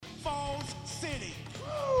City.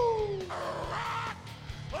 Woo!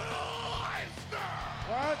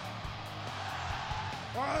 What?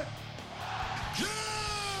 What?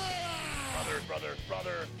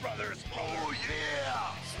 Brothers. Oh,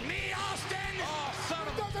 yeah. It's me, Austin. Oh, son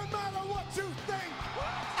of a... Doesn't matter what you think.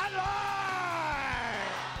 Alive.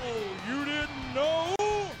 Oh, you didn't know?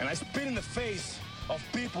 And I spit in the face of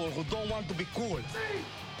people who don't want to be cool. See?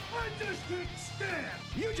 I just couldn't stand.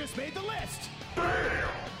 You just made the list.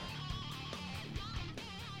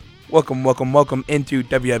 Welcome into WWEGL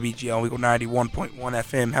WWEGL 91.1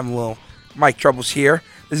 FM. Having a little mic troubles here.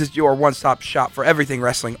 This is your one-stop shop for everything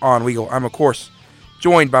wrestling on WeGL. I'm, of course,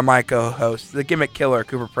 joined by my co-host, the gimmick killer,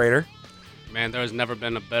 Cooper Prater. Man, there has never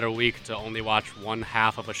been a better week to only watch one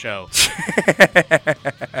half of a show.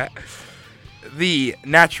 The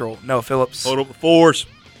natural, Noah Phillips. Hold up the force.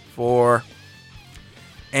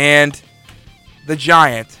 And the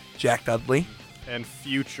giant, Jack Dudley. And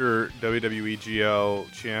future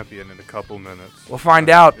WWEGL champion in a couple minutes. We'll find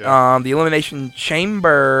out. Yeah. The Elimination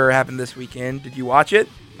Chamber happened this weekend. Did you watch it?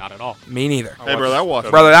 Not at all. Me neither. Hey, brother, I watched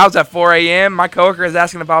it. Brother, that was at 4 a.m. My coworker was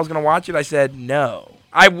asking if I was going to watch it. I said no.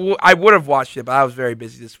 I would have watched it, but I was very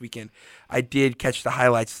busy this weekend. I did catch the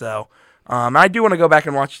highlights, though. I do want to go back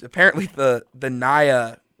and watch. Apparently, the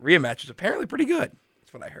Nia rematch is apparently pretty good.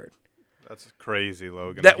 That's what I heard. That's crazy,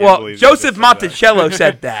 Logan. Joseph Monticello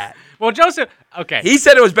said that. Well, Joseph, okay. He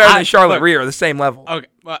said it was better than Charlotte Rear, the same level. Okay,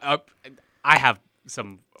 well, I have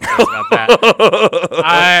some words about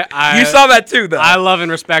that. You saw that too, though. I love and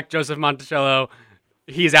respect Joseph Monticello.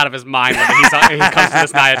 He's out of his mind when he comes to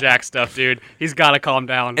this Nia Jax stuff, dude. He's got to calm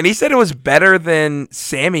down. And he said it was better than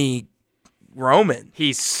Sammy Roman.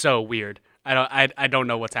 He's so weird. I don't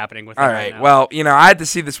know what's happening with him All right right. now. Well, I had to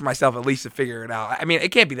see this for myself at least to figure it out. I mean,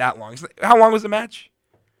 it can't be that long. How long was the match?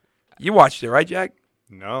 You watched it, right, Jack?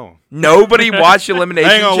 No. Nobody watched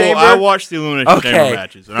Elimination Chamber? I watched the Elimination Chamber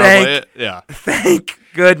matches. And Thank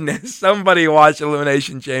goodness somebody watched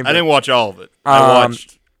Elimination Chamber. I didn't watch all of it. I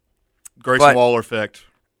watched Grayson Waller Effect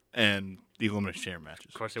and the Elimination Chamber matches.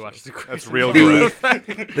 Of course he watched the That's real good.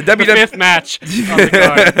 The fifth match on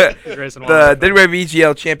the card. Grayson Waller. The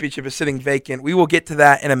WWEGL Championship is sitting vacant. We will get to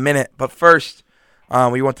that in a minute. But first,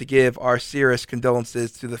 we want to give our sincerest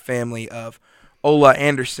condolences to the family of Ole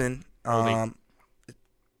Anderson. Ole.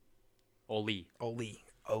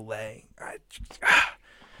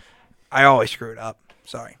 I always screw it up.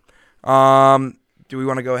 Sorry. Do we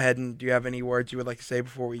want to go ahead and do you have any words you would like to say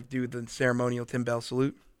before we do the ceremonial Tim Bell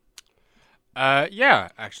salute? Yeah,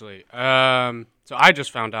 actually. So I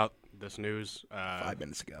just found out this news 5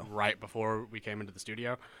 minutes ago, right before we came into the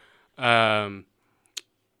studio.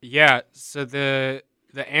 Yeah, so the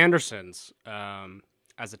Andersons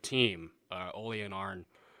as a team, Ole and Arn,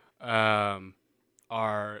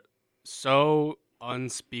 are so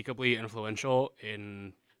unspeakably influential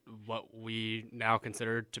in what we now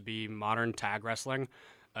consider to be modern tag wrestling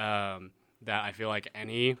that I feel like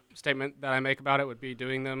any statement that I make about it would be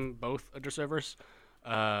doing them both a disservice.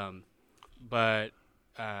 And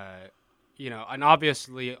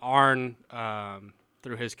obviously Arn,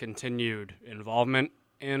 through his continued involvement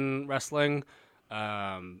in wrestling,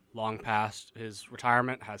 long past his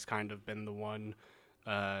retirement, has kind of been the one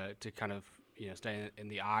to kind of stay in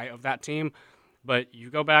the eye of that team. But you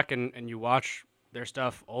go back and you watch their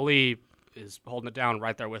stuff, Ole is holding it down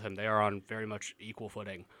right there with him. They are on very much equal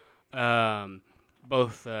footing,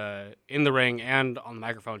 both in the ring and on the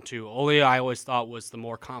microphone too. Ole, I always thought, was the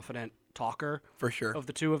more confident talker for sure of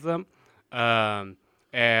the two of them.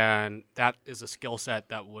 And that is a skill set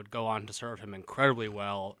that would go on to serve him incredibly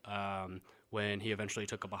well when he eventually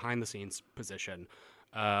took a behind-the-scenes position.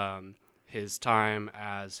 His time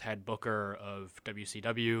as head booker of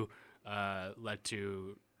WCW led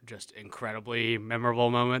to just incredibly memorable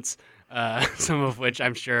moments, some of which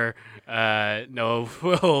I'm sure Noah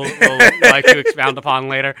will like to expound upon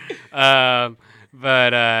later. No,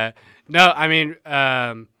 I mean,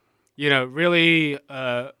 really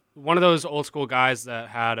one of those old school guys that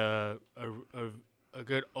had a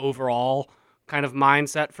good overall kind of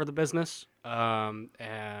mindset for the business, and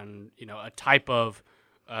a type of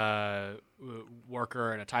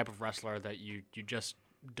worker and a type of wrestler that you just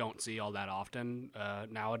don't see all that often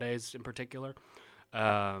nowadays in particular.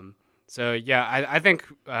 So yeah, I think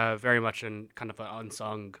very much in kind of an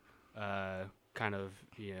unsung kind of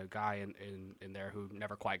guy in there who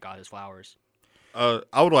never quite got his flowers.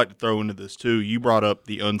 I would like to throw into this too. You brought up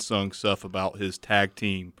the unsung stuff about his tag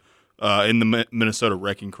team in the Minnesota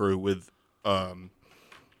Wrecking Crew with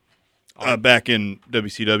back in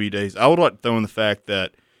WCW days. I would like to throw in the fact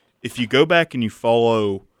that if you go back and you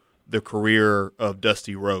follow the career of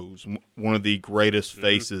Dusty Rhodes, one of the greatest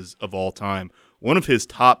faces of all time. One of his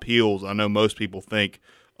top heels, I know most people think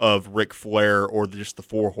of Ric Flair or just the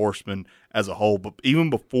Four Horsemen as a whole, but even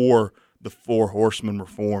before the Four Horsemen were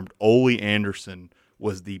formed, Ole Anderson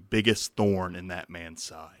was the biggest thorn in that man's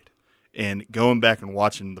side. And going back and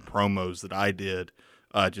watching the promos that I did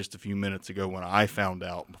just a few minutes ago when I found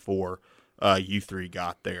out before you three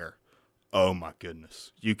got there, oh my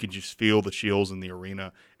goodness. You can just feel the chills in the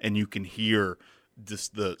arena, and you can hear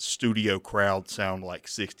just the studio crowd sound like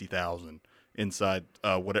 60,000 inside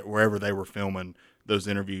wherever they were filming those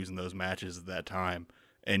interviews and those matches at that time.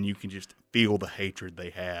 And you can just feel the hatred they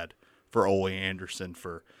had for Ole Anderson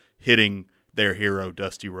for hitting their hero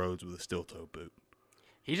Dusty Rhodes with a steel-toe boot.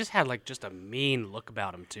 He just had just a mean look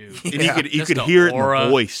about him too. And you could hear it in the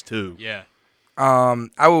voice too. Yeah.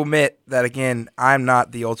 I will admit that, again, I'm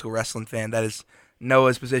not the old school wrestling fan. That is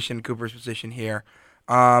Noah's position, Cooper's position here.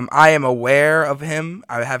 I am aware of him.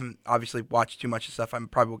 I haven't obviously watched too much of stuff. I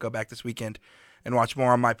probably will go back this weekend and watch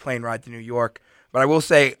more on my plane ride to New York. But I will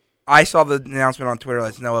say I saw the announcement on Twitter,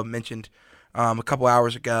 as Noah mentioned a couple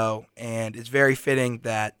hours ago, and it's very fitting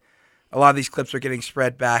that a lot of these clips are getting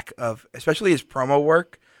spread back of, especially his promo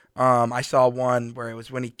work. I saw one where it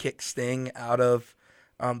was when he kicked Sting out of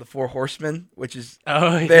the Four Horsemen, which is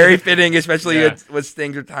very fitting, especially with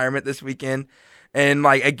Sting's retirement this weekend. And,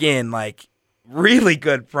 really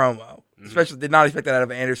good promo. Especially did not expect that out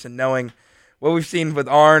of Anderson, knowing what we've seen with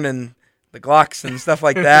Arn and the Glocks and stuff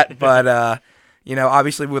like that. But,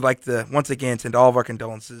 obviously we would like to, once again, send all of our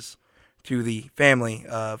condolences to the family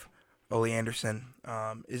of Ole Anderson.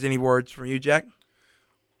 Is any words from you, Jack?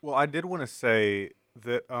 Well, I did want to say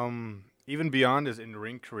that even beyond his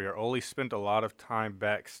in-ring career, Ole spent a lot of time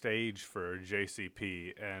backstage for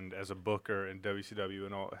JCP and as a booker in WCW,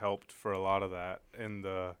 and all helped for a lot of that in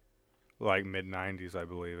the mid-90s, I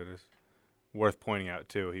believe. It is worth pointing out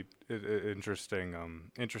too. Interesting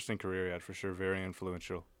career he had for sure. Very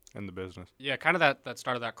influential in the business. Yeah, kind of that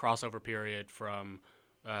started that crossover period from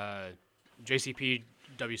JCP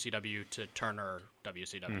WCW to Turner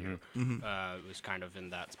WCW. It was kind of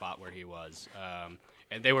in that spot where he was.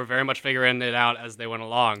 And they were very much figuring it out as they went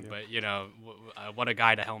along. But, what a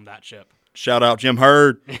guy to helm that ship. Shout out Jim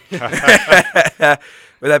Hurd. With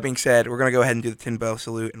that being said, we're going to go ahead and do the 10 bell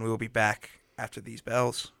salute, and we will be back after these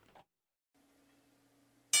bells.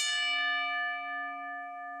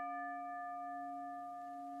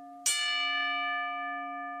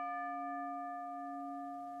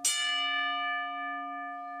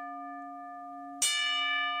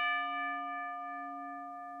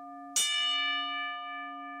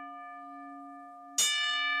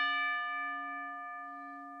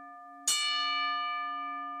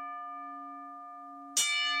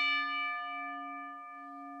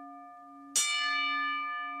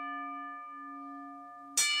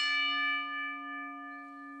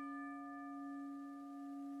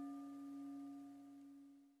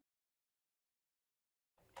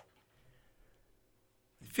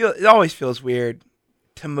 It always feels weird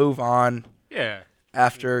to move on. Yeah.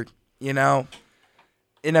 After, it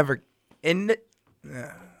never.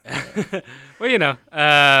 Well,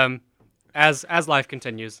 as life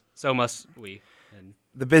continues, so must we. And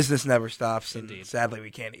the business never stops, and Indeed. sadly we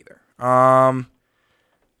can't either. I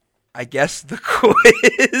guess the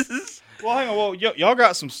quiz. Well, hang on. Well, y'all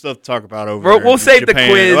got some stuff to talk about over there. We'll save Japan.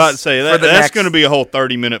 the quiz. I was about to say, for the that's next... going to be a whole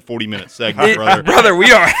 30-minute, 40-minute segment, brother. Brother,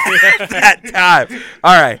 we are at that time.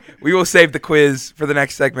 All right, we will save the quiz for the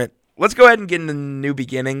next segment. Let's go ahead and get into the new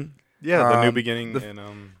beginning. Yeah, the new beginning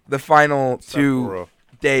the final Sapporo. 2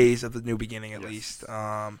 days of the new beginning, at least.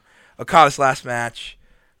 Okada's last match.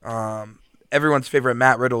 Everyone's favorite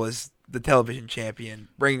Matt Riddle is the television champion,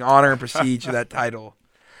 bringing honor and prestige to that title.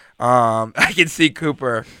 I can see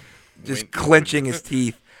Cooper just clenching his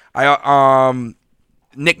teeth.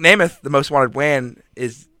 Nick Namath, the most wanted man,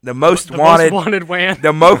 is the most wanted man.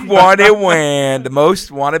 The most wanted man. The most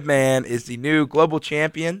wanted man is the new global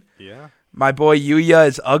champion. Yeah. My boy Yuya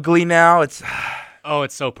is ugly now. It's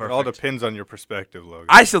so perfect. It all depends on your perspective, Logan.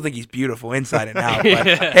 I still think he's beautiful inside and out,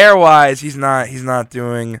 but hair wise, he's not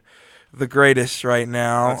doing the greatest right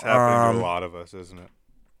now. That's happening to a lot of us, isn't it?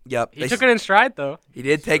 Yep. He took it in stride, though. He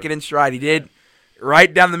did take it in stride. He did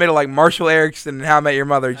right down the middle, like Marshall Erickson and How I Met Your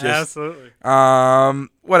Mother. Just, Absolutely.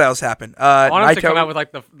 What else happened? I want him to Naito- come out with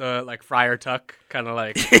like the like Friar Tuck kind of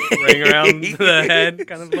like ring around the head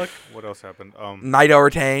kind of look. What else happened? Naito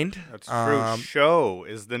retained. That's true. Show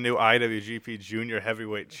is the new IWGP Junior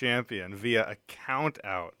Heavyweight Champion via a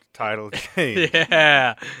count-out title change.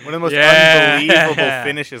 Yeah. One of the most unbelievable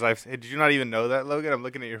finishes I've seen. Did you not even know that, Logan? I'm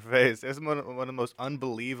looking at your face. It's one of the most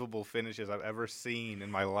unbelievable finishes I've ever seen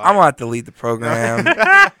in my life. I'm going to delete the program.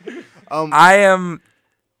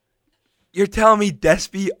 You're telling me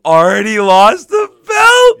Despy already lost the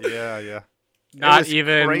belt? Yeah. Not was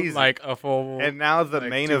even crazy. like a full. And now the like,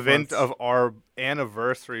 main 2 event months. of our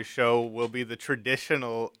anniversary show will be the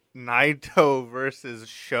traditional Naito versus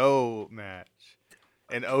Show match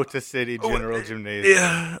in Ota City General Gymnasium.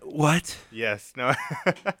 Yeah. What? Yes. No.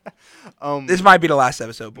 This might be the last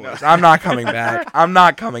episode, boys. I'm not coming back. I'm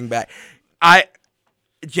not coming back. I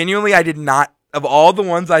did not. Of all the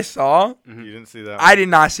ones I saw, You didn't see that. I did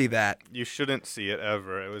not see that. You shouldn't see it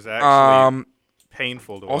ever. It was actually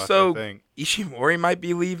painful to watch. Also, I think. Ishimori might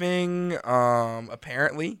be leaving.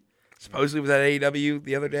 Apparently, supposedly was at AEW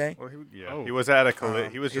the other day. Well, he was at a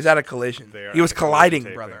He was at a collision. there He was at a collision colliding,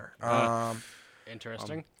 taping. brother.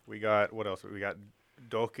 Interesting. We got what else? We got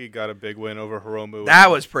Doki got a big win over Hiromu.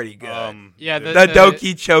 That was pretty good. Yeah, the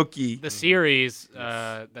Doki Choki. The series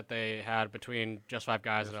that they had between Just Five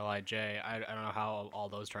Guys and LIJ, I don't know how all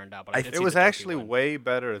those turned out, but I did It see was the Doki actually win. way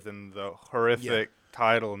better than the horrific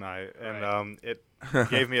title night, and it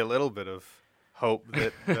gave me a little bit of hope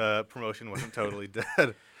that the promotion wasn't totally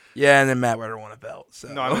dead. Yeah, and then Matt Rider won a belt. So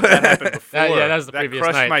No, I mean that happened before. that was the previous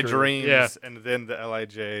crushed night. my True. dreams, Yeah. and then the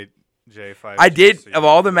LIJ J5. I did GC. of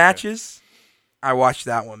all the matches. I watched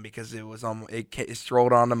that one because it was on. It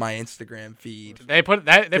strolled onto my Instagram feed. They put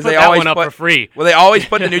that. They 'Cause put they that always one up put- for free. Well, they always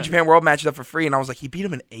put the New Japan World matches up for free, and I was like, he beat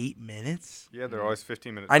him in 8 minutes. Yeah, they're always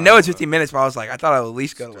 15 minutes. I know it's long, 15 minutes, but I was like, I thought I would at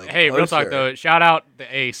least go to like. Hey, real talk closer. though. Shout out the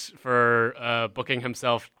Ace for booking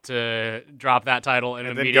himself to drop that title and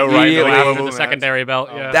And then immediately go right into go the after global the match. secondary belt.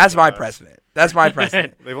 Yeah. That's my precedent. That's my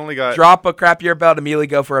precedent. They've only got. Drop a crappier belt, immediately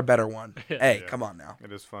go for a better one. Hey, come on now.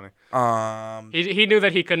 It is funny. He knew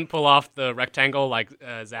that he couldn't pull off the rectangle like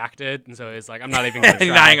Zach did, and so he's like, I'm not even going to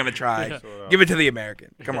Not try. even gonna try. Give it to the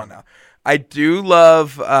American. Come on now. I do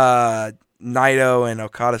love Naito and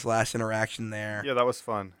Okada's last interaction there. Yeah, that was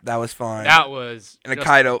fun. That was fun. That was and just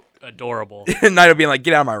Kaido, adorable. Naito being like,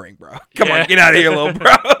 "Get out of my ring, bro. Come on, get out of here, little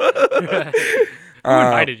bro." Who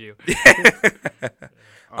invited you?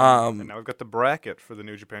 And now we've got the bracket for the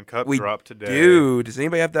New Japan Cup We drop today. do. Does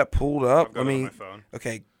anybody have that pulled up? I've got it on my phone.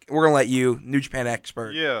 Okay, we're gonna let you, New Japan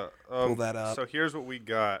expert. Yeah, pull that up. So here's what we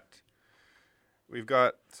got.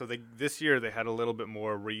 This year they had a little bit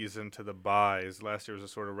more reason to the buys. Last year was a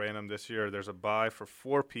sort of random. This year there's a buy for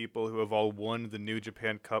 4 people who have all won the New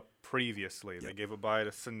Japan Cup previously. They gave a buy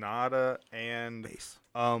to Sonata and Base.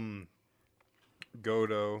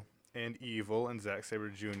 Goto and Evil and Zack Sabre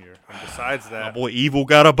Jr. And besides My that, boy Evil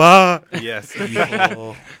got a buy. yes,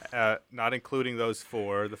 Evil. not including those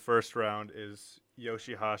 4, the first round is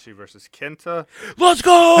Yoshihashi versus Kenta. Let's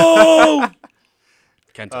go,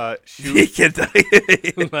 Kenta.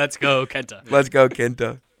 Kenta. Let's go, Kenta. Let's go,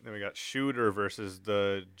 Kenta. Then we got Shooter versus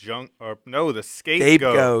the scapegoat,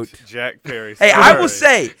 Scapegoat. Jack Perry. Hey, I will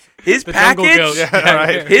Sorry. say his The Jungle package. Goat. Yeah,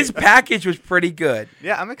 right. His package was pretty good.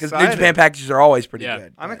 Yeah, I'm Because excited. New Japan packages are always pretty Yeah.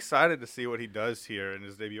 good. I'm but- excited to see what he does here in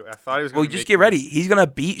his debut. I thought he was Well, going to just get ready. He's gonna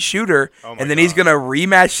beat Shooter, Oh my and then he's God. gonna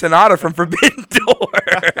rematch Sonata from Forbidden Door.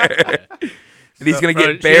 And he's gonna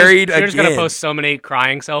Bro, get buried Shooter's again. gonna post so many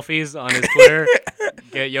crying selfies on his Twitter.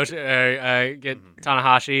 Get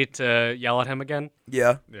Tanahashi to yell at him again.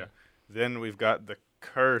 Yeah. Yeah. Then we've got the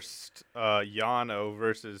cursed Yano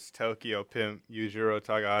versus Tokyo Pimp Yujiro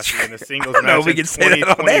Takahashi in a singles don't know match if we in can say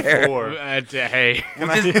that on air. 2024.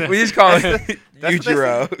 Hey. We just call it That's what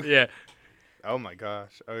Yujiro. Yeah. Oh my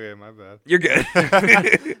gosh. Okay, my bad. You're good.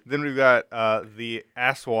 Then we've got the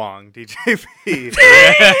Aswang DJP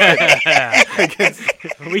against,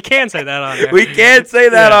 We can say that on there. We can't say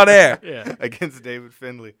that on air. Yeah. against David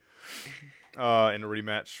Finley in a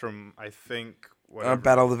rematch from, I think,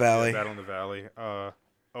 Battle of the Valley. Yeah, Battle in the Valley.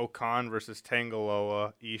 Okan versus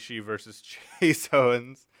Tangaloa. Ishii versus Chase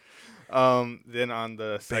Owens. Then on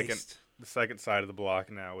the second side of the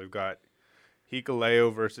block now, we've got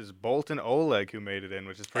Hikuleo versus Bolton Oleg, who made it in,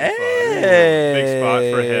 which is pretty fun. Big spot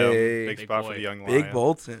for him. Big spot boy. for the young lion. Big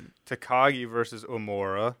Bolton. Takagi versus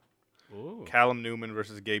Omura. Ooh. Callum Newman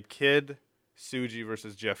versus Gabe Kidd. Suji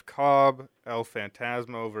versus Jeff Cobb. El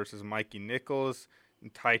Phantasmo versus Mikey Nichols.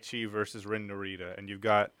 And Taichi versus Rin Narita. And you've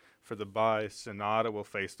got For the bye, Sonata will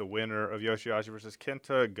face the winner of Yoshihashi versus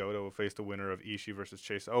Kenta. Goto will face the winner of Ishii versus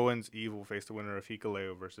Chase Owens. Eve will face the winner of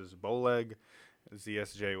Hikuleo versus Boleg.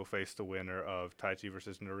 ZSJ will face the winner of Taichi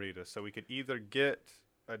versus Narita. So we could either get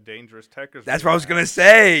a dangerous Tekkers. That's what I was going to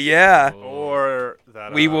say, yeah. Or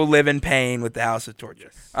that We will live in pain with the House of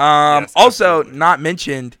Torture. Yes. Also, Absolutely. not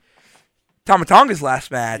mentioned, Tamatonga's last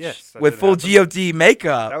match Yes, that with did full happen. GOD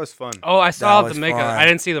makeup. That was fun. Oh, I saw was the makeup. fun. I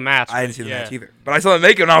didn't see the match. I didn't see the yeah. match either. But I saw the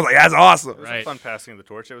makeup and I was like, that's awesome. It was Right. a fun passing of the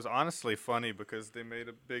torch. It was honestly funny because they made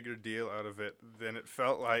a bigger deal out of it than it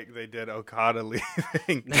felt like they did Okada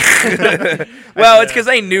leaving. Well, it's because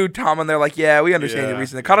they knew Tom and they're like, yeah, we understand the Yeah.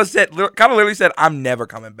 reason. Okada literally said, I'm never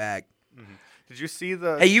coming back. Did you see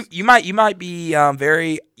the? Hey, you might be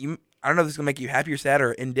very. I don't know if this is gonna make you happy or sad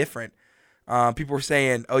or indifferent. People were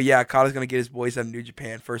saying, "Oh yeah, Okada's gonna get his boys out of New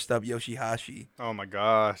Japan." First up, Yoshihashi. Oh my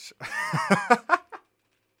gosh.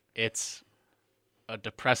 It's a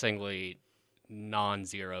depressingly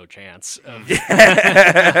non-zero chance of Yeah.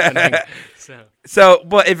 happening. So,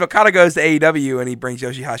 but if Okada goes to AEW and he brings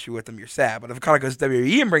Yoshihashi with him, you're sad. But if Okada goes to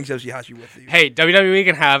WWE and brings Yoshihashi with you, Hey, WWE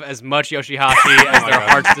can have as much Yoshihashi as their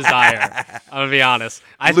heart's desire. I'm gonna be honest.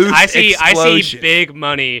 I Loose see explosion. big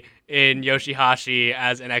money in Yoshihashi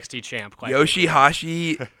as NXT champ. Quite frankly.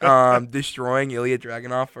 Yoshihashi destroying Ilya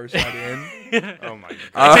Dragunov first night in. Oh my god.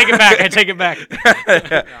 I take it back.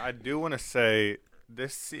 Now, I do want to say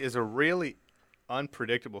this is a really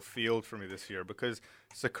unpredictable field for me this year because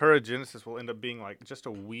Sakura Genesis will end up being like just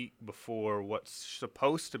a week before what's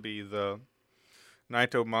supposed to be the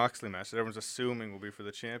Naito Moxley match that everyone's assuming will be for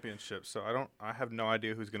the championship. So I have no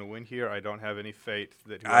idea who's going to win here. I don't have any faith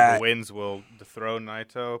that whoever wins will dethrone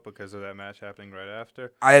Naito because of that match happening right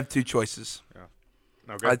after. I have two choices.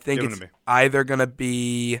 Yeah. Okay. I think Give 'em it's to me. either gonna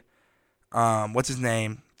be, what's his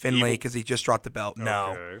name, Finlay, because he just dropped the belt.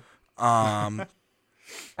 No. Okay.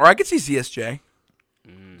 Or I could see ZSJ.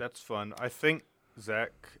 That's fun. I think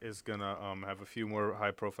Zach is gonna have a few more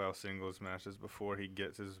high-profile singles matches before he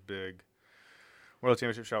gets his big World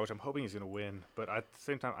Championship shot, which I'm hoping he's gonna win. But at the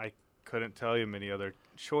same time, I couldn't tell you many other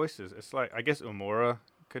choices. It's like I guess Umura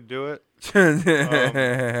could do it.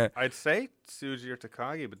 I'd say Tsuji or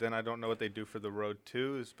Takagi, but then I don't know what they do for the Road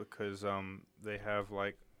 2s because they have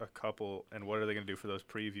like a couple, and what are they gonna do for those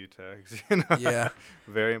preview tags? You know? Yeah.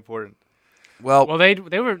 Very important. Well,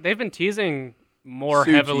 They've been teasing more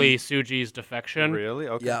Suji. heavily Suji's defection. Really?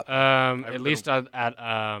 Okay. yeah. At least at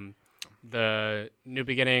the New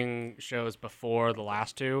Beginning shows before the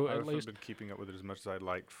last two, I've at least. been keeping up with it as much as I'd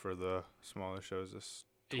liked for the smaller shows this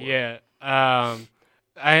tour. Yeah.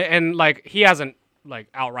 And like he hasn't like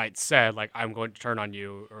outright said like I'm going to turn on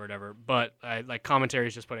you or whatever, but like commentary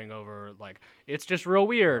is just putting over like it's just real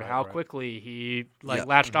weird how right. quickly he like Yep.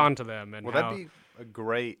 latched onto them and Well, how that'd be a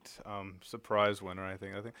great surprise winner, I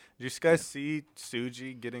think. Did you guys see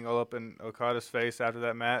Tsuji getting all up in Okada's face after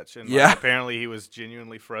that match? And Yeah. apparently he was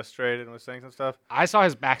genuinely frustrated and was saying some stuff. I saw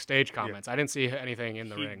his backstage comments. I didn't see anything in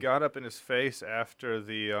the He ring. got up in his face after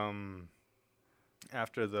the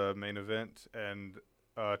main event, and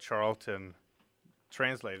Charlton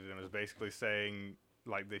translated and was basically saying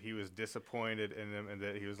like that he was disappointed in him and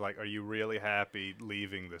that he was like, "Are you really happy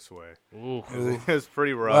leaving this way?" Ooh. It was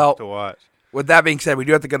pretty rough Well, to watch. With that being said, we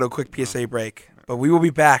do have to go to a quick PSA break, but we will be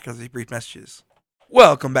back after these brief messages.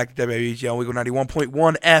 Welcome back to WWEGL Weagle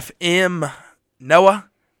 91.1 FM. Noah,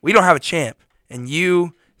 we don't have a champ, and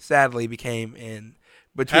you sadly became in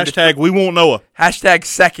between Hashtag we won't Noah. hashtag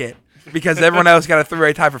second because everyone else got a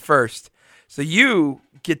three-way tie for first. So you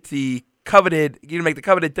get the coveted, you to make the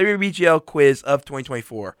coveted WWEGL quiz of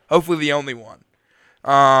 2024. Hopefully the only one.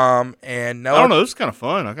 And Noah, I don't know. This is kind of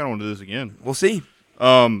fun. I kind of want to do this again. we'll see.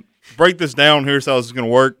 Break this down. Here's how this is going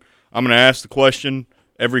to work. I'm going to ask the question.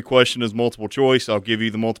 Every question is multiple choice. I'll give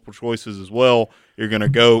you the multiple choices as well. You're going to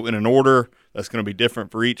go in an order that's going to be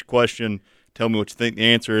different for each question. Tell me what you think the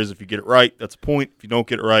answer is. If you get it right, that's a point. If you don't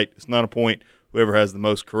get it right, it's not a point. Whoever has the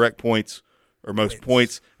most correct points or most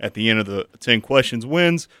points at the end of the 10 questions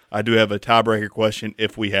wins. I do have a tiebreaker question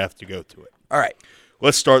if we have to go to it. All right.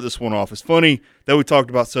 Let's start this one off. It's funny that we talked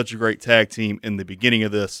about such a great tag team in the beginning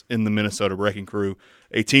of this in the Minnesota Wrecking Crew.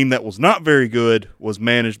 A team that was not very good, was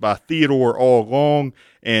managed by Theodore all along,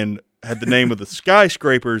 and had the name of the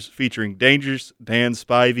Skyscrapers, featuring Dangerous Dan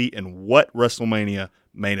Spivey and what WrestleMania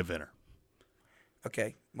main eventer?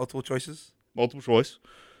 Okay. Multiple choices. Multiple choice.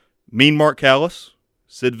 Mean Mark Callis,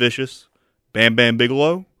 Sid Vicious, Bam Bam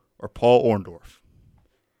Bigelow, or Paul Orndorff?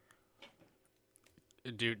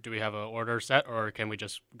 Do we have an order set or can we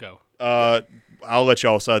just go? I'll let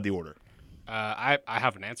y'all decide the order. I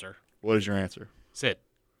have an answer. What is your answer? Sid.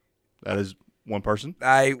 That is one person.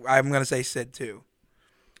 I'm going to say Sid too.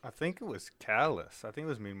 I think it was Callis. I think it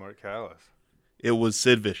was Mean Mark Callis. It was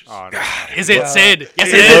Sid Vicious. Oh, no. Is it Sid? Yes,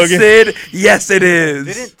 Is it it is. Sid? Yes, it is.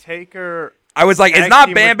 Didn't Taker... I was like, it's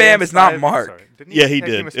not Bam Bam, it's not Mark. Yeah, he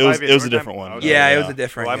did. It was a different one. Okay. Yeah, it was a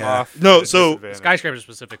different. Well, I'm yeah. off. No, at so- disadvantage. Skyscraper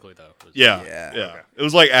specifically, though. Yeah. Yeah. It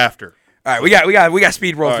was like after. All right, we got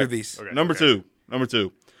speed roll All through right. these. Okay, Number okay.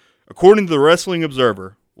 two. According to the Wrestling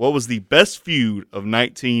Observer, what was the best feud of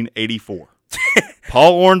 1984?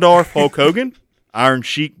 Paul Orndorff, Hulk Hogan, Iron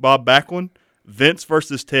Sheik, Bob Backlund, Vince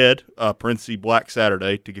versus Ted, parentheses Black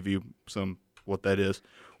Saturday to give you some what that is,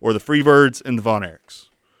 or the Freebirds and the Von Erichs.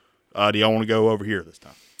 Do y'all want to go over here this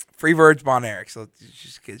time? Freebirds, Bon Eric. So let's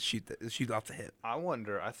just shoot off the hip. I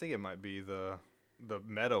wonder. I think it might be the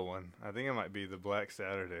meta one. I think it might be the Black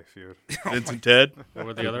Saturday feud. Vince and Ted. What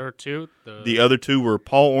were the other two? The other two were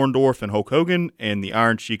Paul Orndorff and Hulk Hogan, and the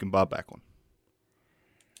Iron Sheik and Bob Backlund.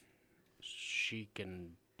 Sheik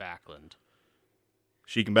and Backlund.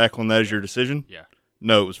 Sheik and Backlund, that is your decision? Yeah.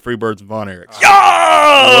 No, it was Freebirds and Von Erichs.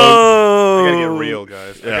 I gotta get real,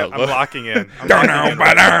 guys. Yeah, I'm locking in. I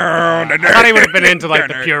I thought he would have been into like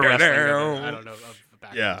the pure wrestling. I don't know.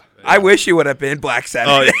 Yeah. I wish it would have been Black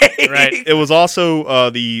Saturday. Right. It was also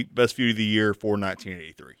the best feud of the year for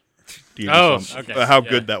 1983. To give you Oh, some- okay. How Yeah.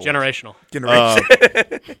 good that was. Generational.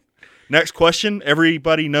 Generation. Next question.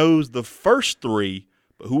 Everybody knows the first three,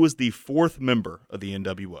 but who was the fourth member of the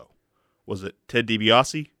NWO? Was it Ted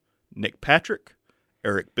DiBiase, Nick Patrick,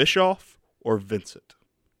 Eric Bischoff, or Vincent?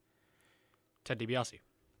 Ted DiBiase.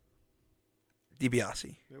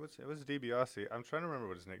 DiBiase. It was DiBiase. I'm trying to remember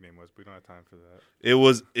what his nickname was, but we don't have time for that. It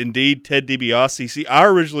was indeed Ted DiBiase. See, I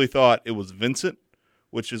originally thought it was Vincent,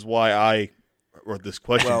 which is why I wrote this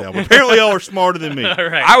question down. But apparently, y'all are smarter than me. All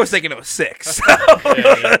right. I was thinking it was 6. So.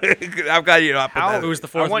 I'm glad you know. I put that. Who's the I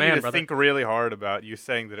fourth want man, you to brother? think really hard about you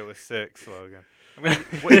saying that it was 6, Logan. When do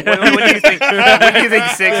you think? When do you think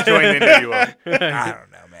 6 joined NWO? I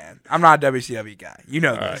don't know, man. I'm not a WCW guy. You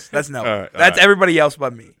know this. That's no. All right. That's everybody else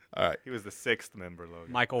but me. All right. He was the 6th member,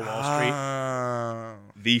 Logan. Michael Wall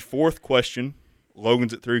Street. The fourth question.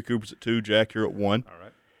 Logan's at 3, Cooper's at 2, Jack, you're at 1. All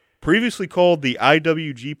right. Previously called the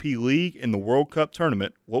IWGP League in the World Cup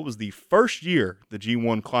Tournament, what was the first year the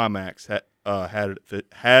G1 Climax had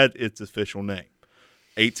its official name?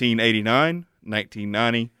 1889,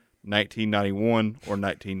 1990, 1991, or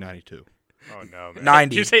 1992? Oh no, man. 90.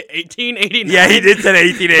 Did you say 1889? Yeah, he did say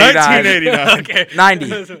 1889. 1989. Okay.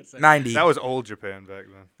 90. 90. That was old Japan back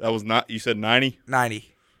then. That was not. You said 90.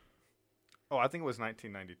 90. Oh, I think it was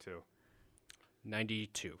 1992.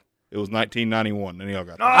 92. It was 1991. Then y'all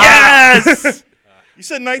got Yes! You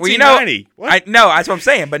said Well, you know, 1990. What? No, that's what I'm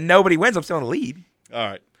saying. But nobody wins. I'm still in the lead. All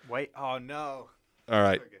right. Wait. Oh no. All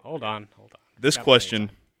right. Hold on. This Got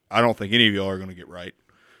question, I don't think any of y'all are going to get right.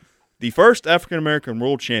 The first African American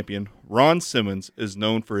world champion, Ron Simmons, is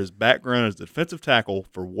known for his background as defensive tackle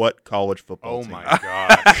for what college football Oh team? my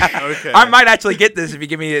gosh. Okay. I might actually get this if you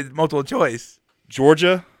give me a multiple choice.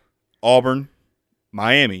 Georgia, Auburn,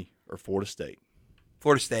 Miami, or Florida State?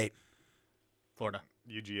 Florida State. Florida.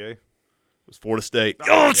 UGA. It was Florida State.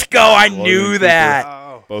 Oh, let's go. I Logan knew Cooper. that.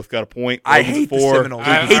 Oh. Both got a point. I Logan's hate at the 4. Seminoles. I,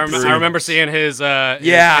 I hate I, the rem- I remember seeing his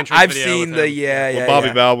Yeah, entrance I've video seen with the him. yeah. Bobby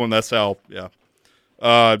yeah. Baldwin, that's how, yeah.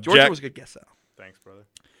 Georgia Jack, was a good guess though. Thanks, brother.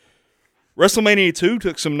 WrestleMania 2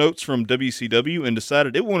 took some notes from WCW and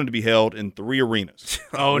decided it wanted to be held in 3 arenas.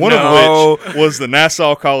 Oh, One no. of which was the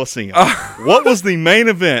Nassau Coliseum. What was the main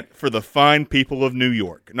event for the fine people of New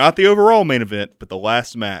York? Not the overall main event, but the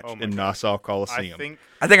last match Oh my in God. Nassau Coliseum.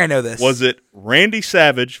 I think I know this. Was it Randy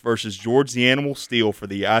Savage versus George the Animal Steele for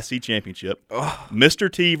the IC Championship?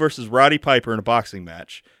 Mr. T versus Roddy Piper in a boxing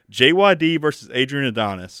match? JYD versus Adrian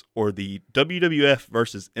Adonis? Or the WWF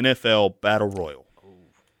versus NFL Battle Royal?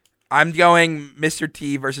 I'm going Mr.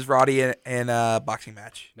 T versus Roddy in a boxing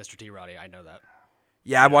match. Mr. T. Roddy, I know that.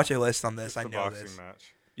 Yeah, I watched a list on this. I The know boxing this.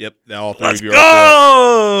 match. Yep, now all 3 Let's of you are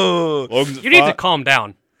go. Logan's at You need to 5. calm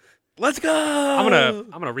down. Let's go. I'm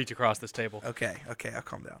gonna reach across this table. Okay, I'll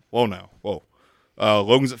calm down. Whoa, now. Whoa.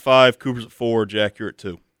 Logan's at 5, Cooper's at 4, Jack, you're at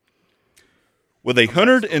 2. With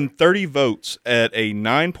 130 votes at a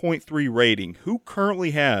 9.3 rating, who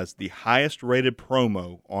currently has the highest rated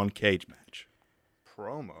promo on Cage Match?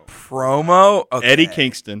 Promo? Okay. Eddie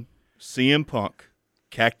Kingston, CM Punk,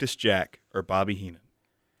 Cactus Jack, or Bobby Heenan?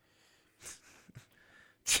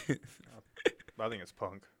 I think it's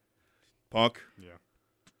Punk. Punk? Yeah.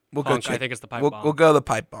 We'll Punk, go I check. think it's the pipe We'll bomb. go the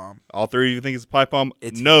pipe bomb. All 3 of you think it's a pipe bomb?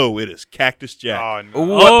 It's- No, it is Cactus Jack. Oh, no. Ooh,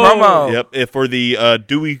 what Oh. promo? Yep, for the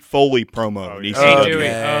Dewey Foley promo. Oh, in yeah. ECW. Hey, Dewey.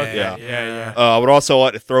 Okay. Okay. Yeah. Yeah. I would also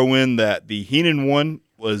like to throw in that the Heenan one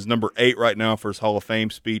was number 8 right now for his Hall of Fame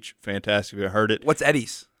speech. Fantastic if you heard it. What's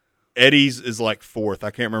Eddie's? Eddie's is like 4th.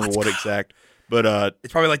 I can't remember what exact, but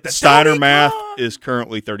It's probably like the Steiner Tony math Khan. is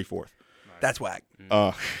currently 34th. That's whack.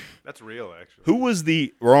 That's real, actually. Who was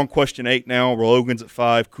we're on question 8 now. Logan's at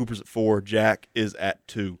 5, Cooper's at 4, Jack is at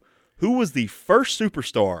 2. Who was the first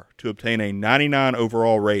superstar to obtain a 99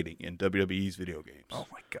 overall rating in WWE's video games? Oh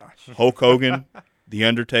my gosh. Hulk Hogan, The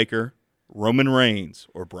Undertaker, Roman Reigns,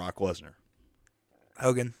 or Brock Lesnar?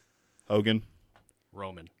 Hogan. Hogan,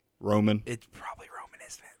 Roman. Roman, It's probably Roman,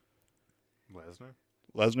 isn't it? Lesnar?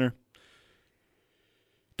 Lesnar.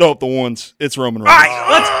 Throw up the ones. It's Roman All Reigns. right,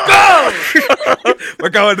 let's go. We're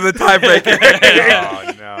going to the tiebreaker.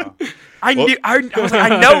 Oh, no. I was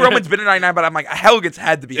like, I know Roman's been in 99, but I'm like, Hogan's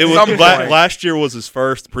had to be. It was at some point. last year was his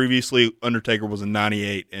first. Previously, Undertaker was in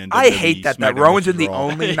 98. And I WWE hate that SmackDown Roman's was been the Raw.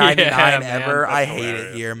 only 99 Yeah, man, ever. I that's hate it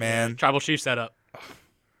hilarious. here, man. Tribal Chief setup.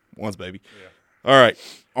 Once, baby. All right.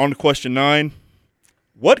 On to question 9.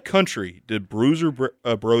 What country did Bruiser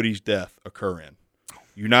Brody's death occur in?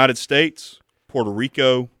 United States, Puerto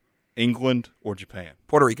Rico, England, or Japan?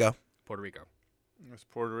 Puerto Rico. Puerto Rico. It was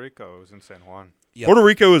Puerto Rico. It was in San Juan. Yep. Puerto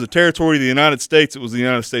Rico is a territory of the United States. It was the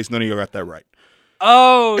United States. None of you got that right.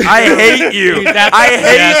 Oh, I hate you. I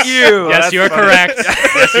hate you. Yes, you are correct.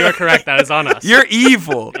 Yes, you are correct. That is on us. You're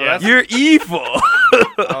evil. Yes. You're evil.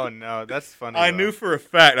 Oh, no. That's funny. I though. knew for a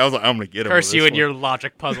fact. I was like, I'm going to get him. Curse with you this and one. your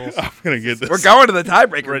logic puzzles. I'm going to get this. We're going to the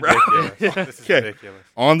tiebreaker, bro. Ridiculous. This is Okay. ridiculous.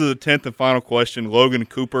 On to the 10th and final question. Logan and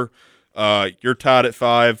Cooper, you're tied at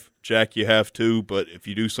 5. Jack, you have 2. But if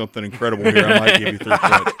you do something incredible here, I might give you 3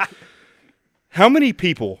 points. How many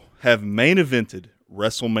people have main evented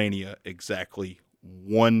WrestleMania exactly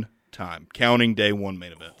one time, counting day 1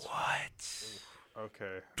 main events? What?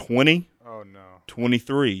 Okay. 20, Oh, no.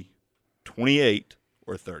 23, 28,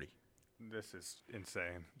 or 30? This is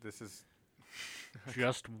insane. This is,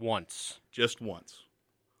 Just once. Just once.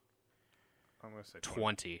 I'm going to say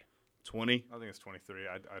 20. 20. I think it's 23.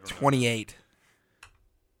 I don't know. 28.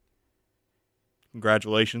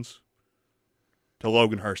 Congratulations to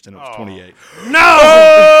Logan Hurston. It was 28.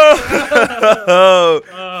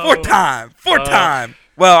 Four time.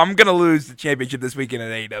 Well, I'm going to lose the championship this weekend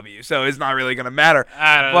at AEW, so it's not really going to matter.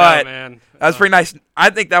 I don't But know, man. that was pretty nice. I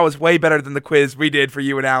think that was way better than the quiz we did for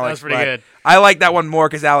you and Alex. was pretty but good. I like that one more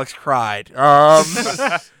because Alex cried.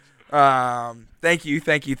 Thank you.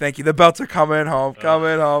 The belts are coming home,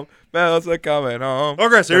 Belts are coming home.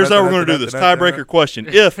 Okay, so here's how we're going to do this. Tiebreaker question.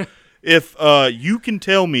 If you can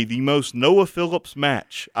tell me the most Noah Phillips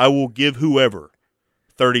match, I will give whoever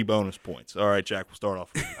 30 bonus points. All right, Jack, we'll start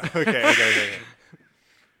off with you. Okay.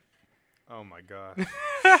 Oh, my God.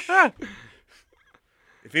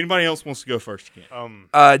 If anybody else wants to go first, you can.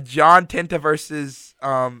 John Tenta versus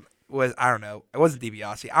was I don't know. It wasn't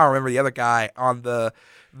DiBiase. I don't remember the other guy on the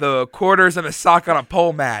quarters and a sock on a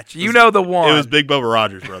pole match. You know the one. It was Big Bubba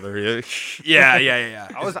Rogers, brother. Yeah. Yeah.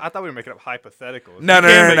 I thought we were making up hypotheticals. No.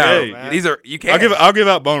 Hey, These are you can't. I'll give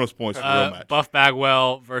out bonus points for the real match. Buff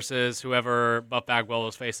Bagwell versus whoever Buff Bagwell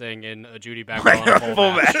was facing in a Judy Bagwell on a pole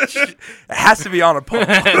full match. match. It has to be on a pole.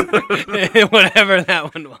 Whatever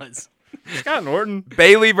that one was. Scott Norton.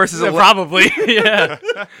 Bailey versus Probably, yeah.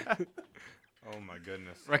 Oh, my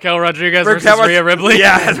goodness. Raquel Rodriguez Raquel versus Rhea Ripley.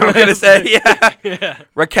 Yeah, that's what I'm gonna say. Yeah. Yeah.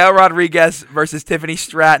 Raquel Rodriguez versus Tiffany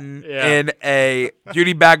Stratton Yeah. in a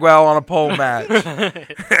Judy Bagwell on a pole match.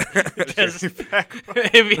 Just-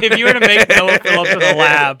 if you were to make Noah Phillips in a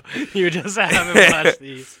lab, you would just have him watch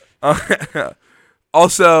these.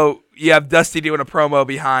 Also, you have Dusty doing a promo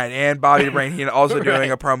behind, and Bobby the Brain Heenan also doing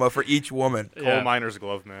a promo for each woman. Coal miner's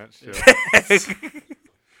glove match. Yeah.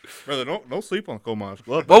 Brother, don't sleep on Coal Miner's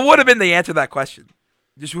Glove. What would have been the answer to that question?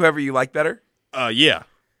 Just whoever you like better? Yeah.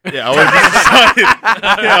 Yeah,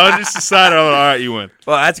 I was just decided. All right, you win.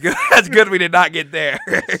 Well, that's good. That's good we did not get there.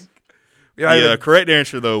 The correct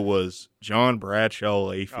answer, though, was John Bradshaw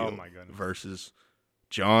Layfield Oh, my goodness. versus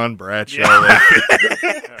John Bradshaw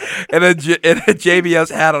Layfield. and a JBL's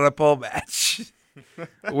hat on a pole match.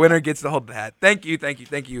 Winner gets to hold the hat. Thank you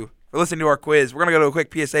for listening to our quiz. We're going to go to a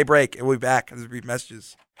quick PSA break, and we'll be back after brief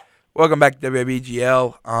messages. Welcome back to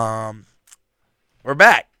WWEGL. We're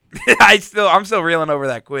back. I'm still reeling over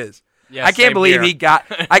that quiz. Yeah, I can't same believe here. he got.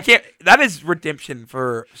 That is redemption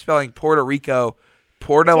for spelling Puerto Rico,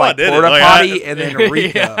 Porta why I like did it. porta Like, potty, and then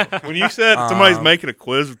Rico. Yeah. When you said somebody's making a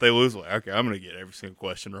quiz if they lose, like, okay, I'm going to get every single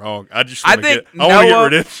question wrong. I just I want to think get Noah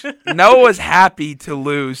redemption. Noah was happy to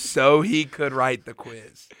lose so he could write the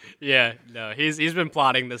quiz. Yeah, no, he's been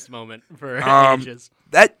plotting this moment for ages.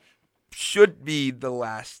 That should be the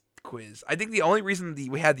last quiz. I think the only reason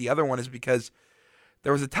we had the other one is because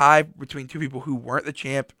There was a tie between two people who weren't the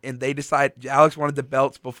champ, and they decided Alex wanted the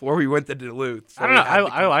belts before we went to Duluth. So I don't know.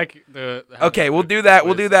 I like the. Okay, we'll do that.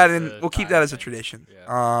 We'll do that, and we'll keep that as a tradition.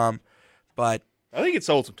 Yeah. But I think it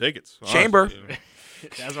sold some tickets. Chamber. Honestly.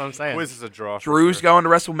 That's what I'm saying. Quiz is a draw. for Drew's sure. going to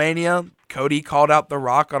WrestleMania. Cody called out The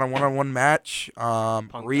Rock on a one-on-one match.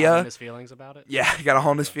 Punk Rhea, got his feelings about it. yeah, got to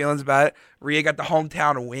hone his feelings about it. Rhea got the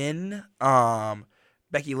hometown win.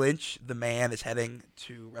 Becky Lynch, the man, is heading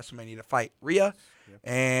to WrestleMania to fight Rhea. Yep.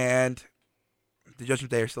 And the Judgment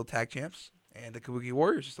Day are still tag champs. And the Kabuki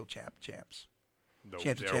Warriors are still champs. No,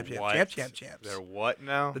 Champs, they're champs, what? champs. They're what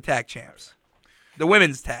now? The tag champs. The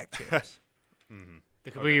women's tag champs. The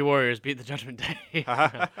Kabuki Warriors beat the Judgment Day.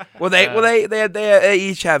 Well, they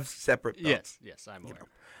each have separate belts. yes, I'm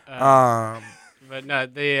aware. But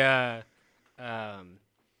no,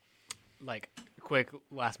 like quick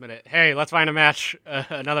last minute. Hey, let's find a match,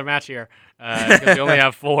 another match here, because we only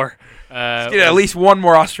have 4. Let's get at least one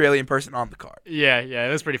more Australian person on the card. Yeah,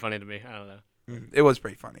 it was pretty funny to me. I don't know. It was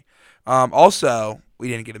pretty funny. Also, we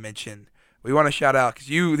didn't get to mention. We want to shout out because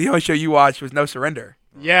the only show you watched was No Surrender.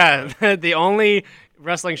 Yeah, the only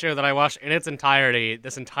wrestling show that I watched in its entirety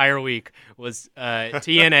this entire week was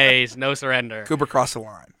TNA's No Surrender. Cooper crossed the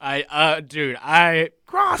line. I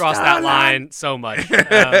crossed that line so much.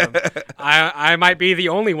 I might be the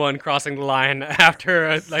only one crossing the line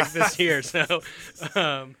after this year, so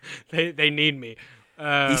they need me.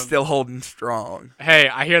 He's still holding strong. Hey,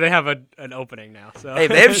 I hear they have an opening now. So Hey,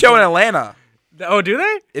 they have a show in Atlanta. Oh, do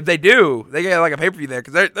they? If they do, they get like a pay-per-view there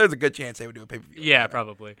because there's a good chance they would do a pay-per-view. Yeah,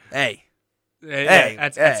 probably. Hey.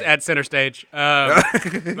 At center stage.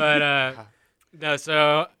 But no,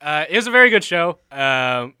 so it was a very good show.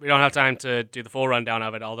 We don't have time to do the full rundown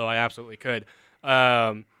of it, although I absolutely could.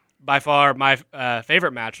 By far, my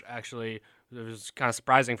favorite match, actually, it was kind of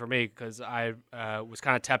surprising for me because I was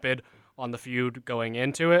kind of tepid on the feud going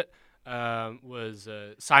into it. Was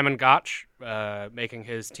Simon Gotch making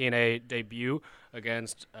his TNA debut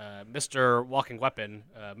against Mr. Walking Weapon,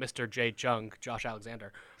 Mr. J. Chung, Josh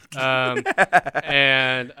Alexander.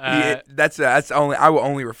 And that's only I will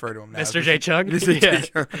only refer to him now. Mr. J. Chung? Mr. J.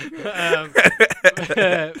 Chung.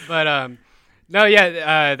 But no,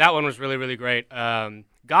 yeah, that one was really, really great.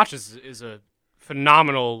 Gotch is a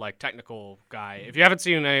phenomenal technical guy. If you haven't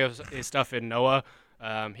seen any of his stuff in Noah,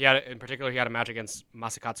 he had a match against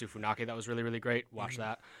Masakatsu Funaki that was really, really great. Watch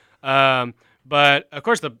that. But of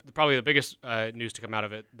course, probably the biggest news to come out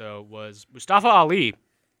of it though was Mustafa Ali,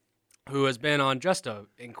 who has been on just an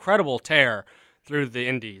incredible tear through the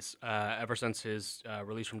Indies ever since his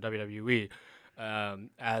release from WWE,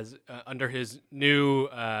 as under his new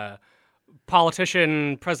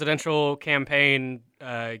politician presidential campaign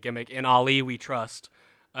gimmick, "In Ali We Trust."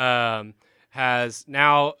 Has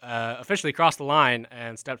now officially crossed the line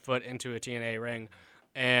and stepped foot into a TNA ring,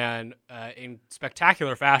 and in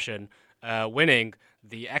spectacular fashion, winning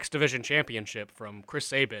the X Division Championship from Chris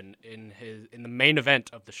Sabin in the main event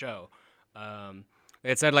of the show.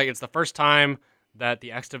 It said it's the first time that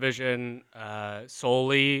the X Division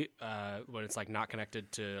solely, when it's not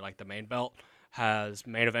connected to the main belt, has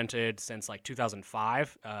main evented since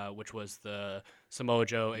 2005, which was the Samoa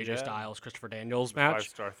Joe, AJ Styles, Christopher Daniels match.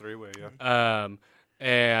 5-star 3-way, yeah.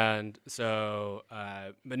 And so,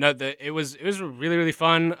 but no, it was really, really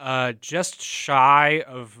fun. Just shy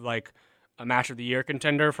of a match of the year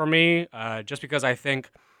contender for me, just because I think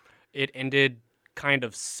it ended kind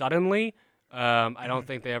of suddenly. I don't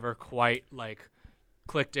think they ever quite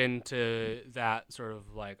clicked into that sort of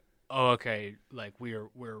oh, okay,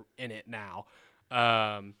 we're in it now.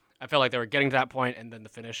 I felt like they were getting to that point, and then the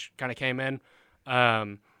finish kind of came in.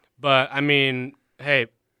 But I mean, hey,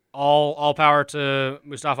 all power to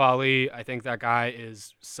Mustafa Ali. I think that guy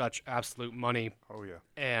is such absolute money. Oh yeah.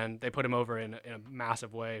 And they put him over in a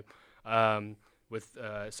massive way with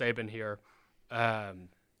Sabin here.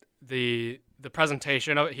 The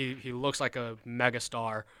presentation of it, he looks like a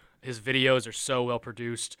megastar. His videos are so well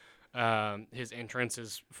produced. His entrance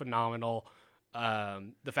is phenomenal.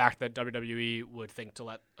 The fact that WWE would think to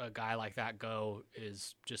let a guy like that go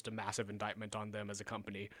is just a massive indictment on them as a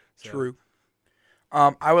company. So. True.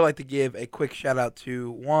 I would like to give a quick shout out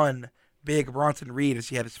to one big Bronson Reed as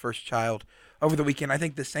he had his first child over the weekend. I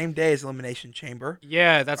think the same day as Elimination Chamber.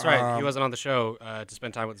 Yeah, that's right. He wasn't on the show to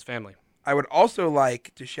spend time with his family. I would also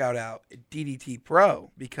like to shout out DDT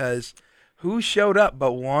Pro because who showed up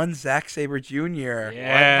but one Zack Sabre Jr.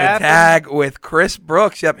 Yeah. The tag with Chris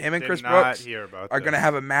Brooks. Yep, him and Chris Brooks hear about are going to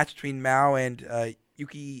have a match between Mao and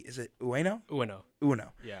Yuki. Is it Ueno? Ueno.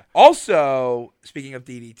 Yeah. Also, speaking of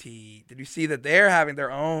DDT, did you see that they're having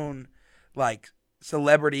their own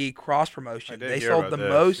celebrity cross promotion? They sold the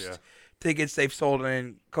most tickets they've sold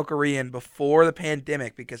in Kokorean before the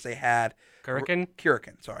pandemic because they had Kurikan.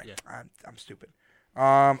 Sorry, Yeah. I'm stupid.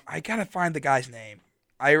 I gotta find the guy's name.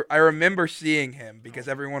 I remember seeing him because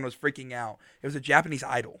everyone was freaking out. It was a Japanese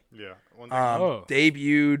idol. Yeah.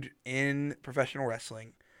 Debuted in professional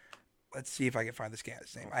wrestling. Let's see if I can find this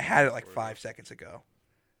guy's name. I had it like 5 seconds ago.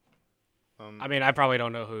 I mean, I probably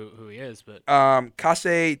don't know who he is, but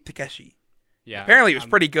Kase Takeshi. yeah. Apparently, he was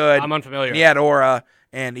pretty good. I'm unfamiliar. And he had aura,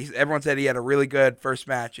 and everyone said he had a really good first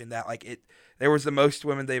match, and that there was the most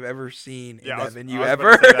women they've ever seen in that venue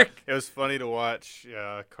ever. It was funny to watch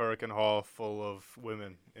Kurikan Hall full of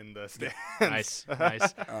women in the stand. Nice.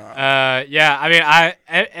 Yeah, I mean,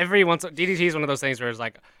 every once DDT is one of those things where it's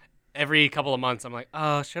like every couple of months I'm like,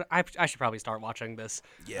 oh, I should probably start watching this.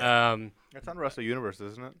 Yeah. It's on Wrestle Universe,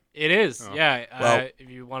 isn't it? It is. Oh. Yeah. Well, if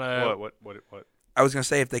you want to. What? I was gonna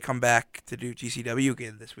say if they come back to do GCW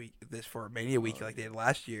again this for Mania Week like they did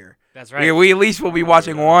last year. That's right. We at least will be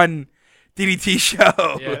watching one DDT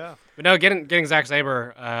show. Yeah. But no, getting Zack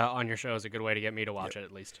Sabre on your show is a good way to get me to watch it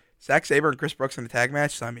at least. Zack Sabre and Chris Brooks in the tag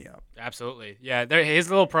match, sign me up. Absolutely. Yeah. His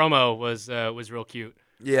little promo was real cute.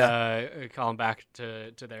 Yeah. Calling back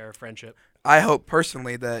to their friendship. I hope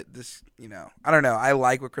personally that this, I don't know. I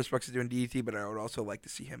like what Chris Brooks is doing in DDT, but I would also like to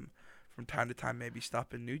see him from time to time maybe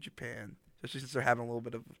stop in New Japan, especially since they're having a little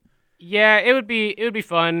bit of. Yeah, it would be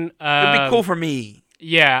fun. It'd be cool for me.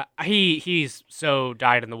 Yeah, he's so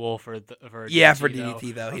dyed in the wool for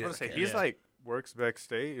DDT though. He doesn't care. He's like works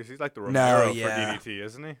backstage. He's like the No, Romero yeah. for DDT,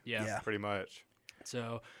 isn't he? Yeah. Pretty much.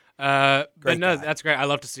 So, but no, guy. that's great. I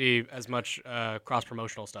love to see as much cross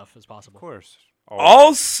promotional stuff as possible. Of course.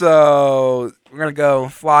 Also, we're going to go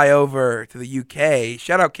fly over to the UK.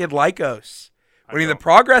 Shout out Kid Lycos winning the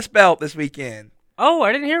Progress belt this weekend. Oh,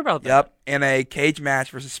 I didn't hear about that. Yep, in a cage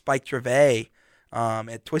match versus Spike Trevay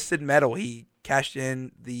at Twisted Metal. He cashed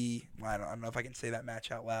in I don't know if I can say that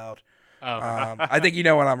match out loud. Oh. I think you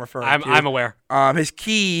know what I'm referring to. I'm aware. His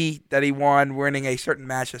key that he won winning a certain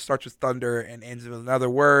match that starts with thunder and ends with another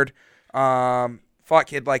word. Fought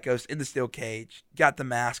Kid Lycos in the steel cage, got the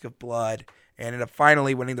mask of blood, and ended up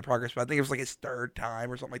finally winning the Progress belt. I think it was like his third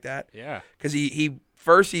time or something like that. Yeah. Because he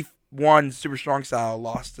won Super Strong Style,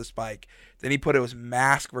 lost to Spike. Then he put it was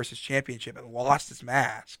mask versus championship and lost his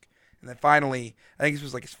mask. And then finally, I think this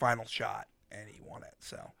was like his final shot, and he won it.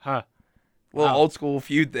 So, little old school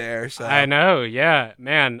feud there. So I know, yeah,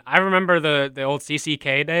 man. I remember the old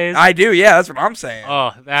CCK days. I do, yeah. That's what I'm saying.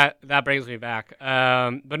 Oh, that brings me back.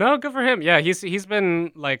 But no, good for him. Yeah, he's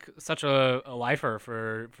been like such a lifer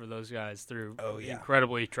for those guys through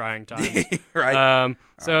incredibly trying times. Right.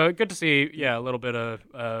 So good to see, a little bit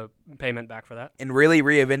of payment back for that. And really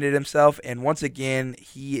reinvented himself. And once again,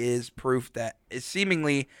 he is proof that it's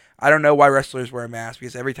seemingly. I don't know why wrestlers wear masks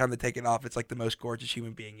because every time they take it off, it's like the most gorgeous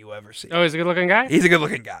human being you ever see. Oh, he's a good-looking guy? He's a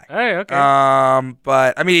good-looking guy. Hey, okay.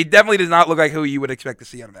 But I mean, he definitely does not look like who you would expect to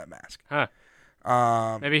see under that mask.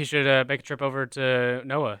 Huh. Maybe he should make a trip over to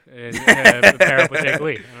Noah and pair up with Jake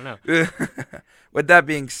Lee. I don't know. With that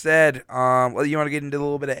being said, you want to get into a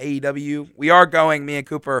little bit of AEW? We are going. Me and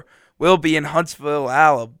Cooper will be in Huntsville,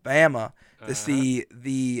 Alabama, to see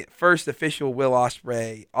the first official Will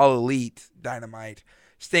Ospreay All Elite Dynamite.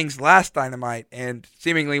 Sting's last Dynamite and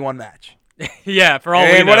seemingly one match. Yeah, for all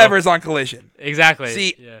we know. Whatever is on Collision. Exactly.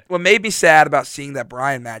 See, what made me sad about seeing that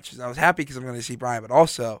Bryan match is I was happy because I'm going to see Bryan, but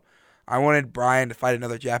also I wanted Bryan to fight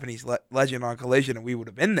another Japanese legend on Collision, and we would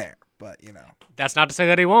have been there. But, That's not to say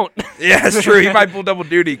that he won't. Yeah, that's true. He might pull double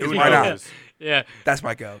duty because why not? Yeah. That's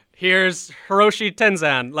my goat. Here's Hiroshi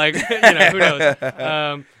Tenzan. Like, who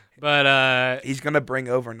knows? But he's gonna bring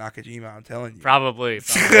over Nakajima. I'm telling you. Probably.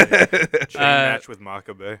 Chain match with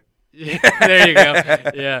Makabe. Yeah, there you go.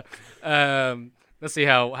 Yeah. Let's see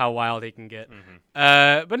how wild he can get.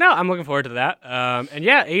 Mm-hmm. But no, I'm looking forward to that. And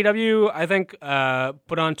yeah, AEW I think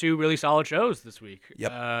put on 2 really solid shows this week.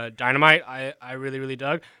 Yep. Dynamite I really really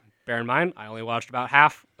dug. Bear in mind I only watched about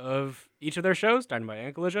half of each of their shows, Dynamite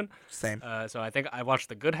and Collision. Same. So I think I watched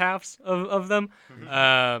the good halves of them.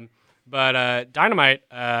 Mm-hmm. But Dynamite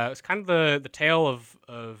was kind of the tale of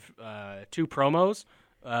 2 promos.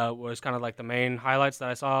 Was kind of like the main highlights that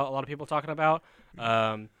I saw a lot of people talking about.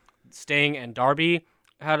 Sting and Darby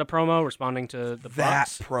had a promo responding to the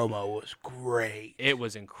Bucks. That promo was great. It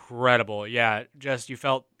was incredible. Yeah, just you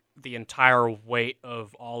felt the entire weight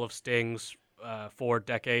of all of Sting's 4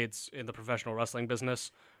 decades in the professional wrestling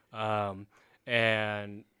business.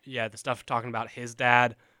 And yeah, the stuff talking about his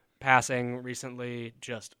dad passing recently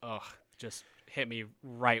just hit me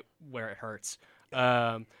right where it hurts.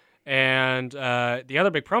 And the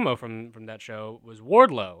other big promo from that show was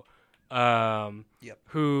Wardlow,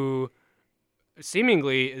 who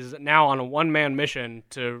seemingly is now on a one-man mission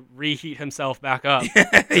to reheat himself back up to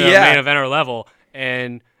main eventer level.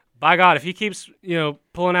 And by God, if he keeps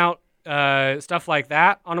pulling out stuff like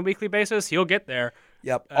that on a weekly basis, he'll get there.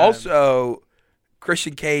 Yep. Also,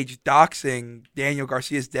 Christian Cage doxing Daniel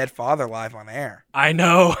Garcia's dead father live on air. I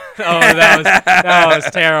know. Oh, that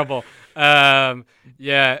was terrible.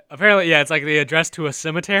 Apparently, it's like the address to a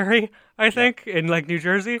cemetery, I think, in like New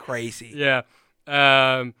Jersey. Crazy. Yeah.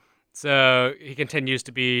 So he continues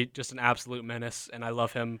to be just an absolute menace, and I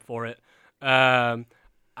love him for it.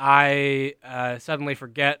 I suddenly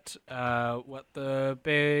forget what the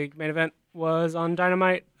big main event was on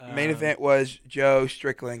Dynamite. Main event was Joe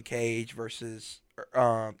Strickland Cage versus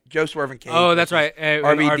Joe Swerve and Cage. Oh, that's right.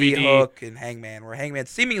 RVD, Hook, and Hangman, where Hangman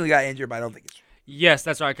seemingly got injured, but I don't think it's. Yes,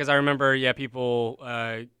 that's right, because I remember, people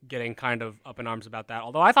getting kind of up in arms about that,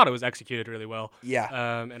 although I thought it was executed really well.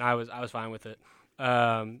 Yeah. And I was fine with it.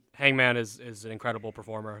 Hangman is an incredible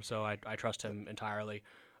performer, so I trust him entirely.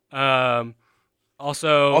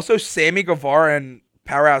 Also, Sammy Guevara and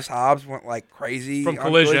Powerhouse Hobbs went like crazy from on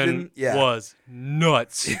Collision. Yeah. Was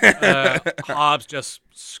nuts. Hobbs just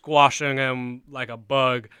squashing him like a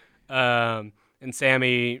bug, and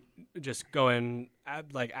Sammy just going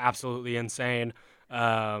like absolutely insane.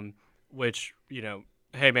 Which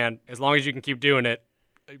hey man, as long as you can keep doing it,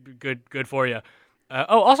 good for you.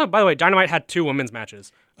 Also, by the way, Dynamite had 2 women's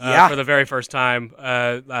matches for the very first time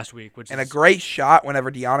last week. A great shot whenever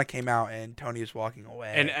Deanna came out and Tony was walking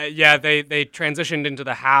away. And they transitioned into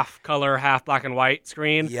the half color, half black and white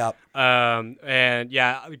screen. Yep.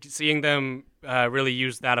 Seeing them really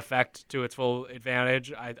use that effect to its full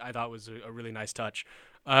advantage, I thought was a really nice touch.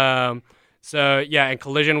 And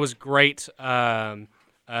Collision was great. I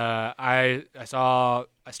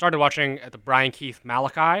started watching at the Brian Keith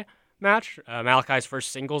Malachi match, Malachi's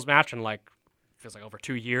first singles match in feels like over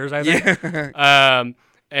 2 years, I think. Yeah.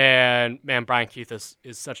 And man, Brian Keith is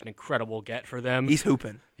such an incredible get for them. He's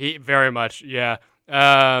hooping. He very much, yeah.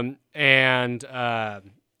 Oh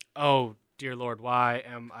dear Lord, why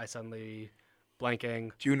am I suddenly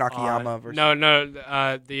blanking? Jun Akiyama versus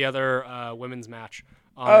the other women's match.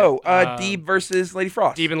 Deeb versus Lady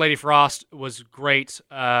Frost. Deeb and Lady Frost was great.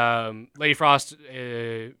 Lady Frost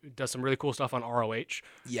does some really cool stuff on ROH.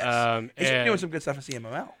 Yes. She's doing some good stuff in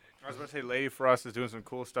CMLL. I was going to say Lady Frost is doing some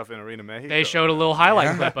cool stuff in Arena Mexico. They showed a little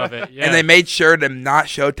highlight clip of it. Yeah. And they made sure to not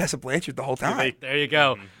show Tessa Blanchard the whole time. There you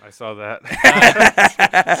go. I saw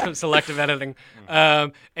that. Some selective editing.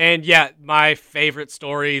 My favorite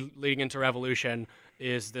story leading into Revolution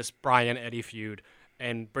is this Brian Eddie feud,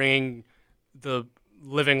 and bringing the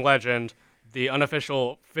living legend, the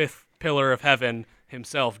unofficial 5th pillar of heaven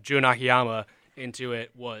himself, Jun Akiyama, into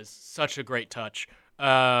it was such a great touch.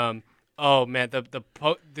 Oh man, the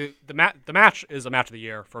match is a match of the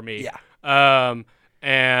year for me. Yeah.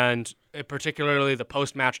 And particularly the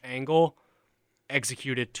post-match angle,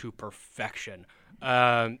 executed to perfection.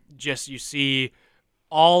 Just you see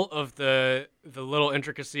all of the little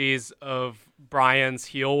intricacies of Brian's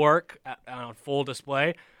heel work on full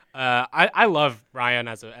display. I love Brian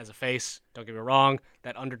as a face. Don't get me wrong.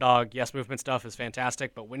 That underdog yes movement stuff is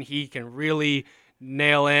fantastic. But when he can really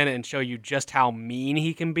nail in and show you just how mean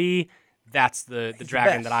he can be, that's the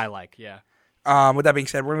dragon that I like. Yeah. With that being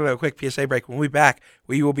said, we're going to do a quick PSA break. When we be back,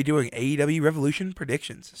 we will be doing AEW Revolution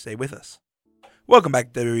predictions. Stay with us. Welcome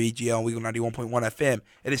back to WWEGL on WeGL 91.1 FM.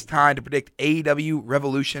 It is time to predict AEW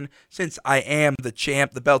Revolution. Since I am the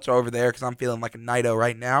champ, the belts are over there because I'm feeling like a Naito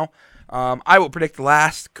right now. I will predict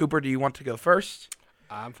last. Cooper, do you want to go first?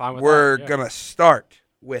 I'm fine with We're that. going to start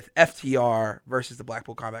with FTR versus the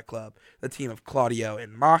Blackpool Combat Club, the team of Claudio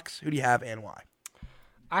and Mox. Who do you have and why?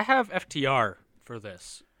 I have FTR for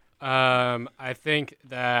this. I think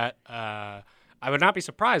that I would not be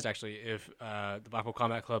surprised, actually, if the Blackpool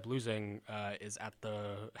Combat Club losing is at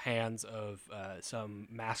the hands of some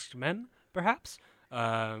masked men, perhaps.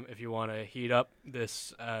 If you want to heat up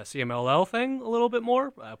this CMLL thing a little bit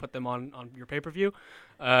more, put them on your pay-per-view.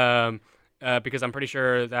 Because I'm pretty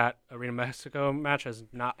sure that Arena Mexico match has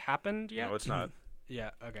not happened yet. No, it's not.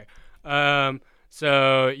 Yeah, okay. I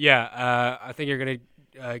think you're going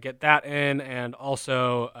to get that in, and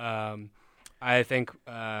also I think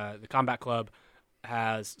the Combat Club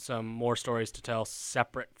has some more stories to tell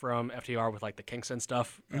separate from FTR with like the Kingston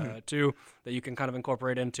stuff too that you can kind of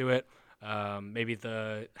incorporate into it. Maybe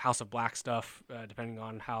the House of Black stuff, depending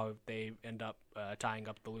on how they end up tying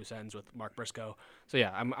up the loose ends with Mark Briscoe. So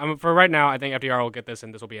yeah, I'm for right now. I think FTR will get this,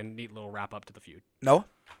 and this will be a neat little wrap up to the feud. Noah?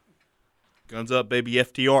 Guns up, baby,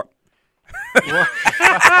 FTR. Yep.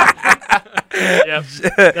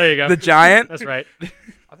 There you go. The Giant? That's right.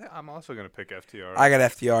 I'm also going to pick FTR. I got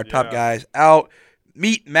FTR, top Yeah. guys out.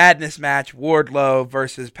 Meat Madness match, Wardlow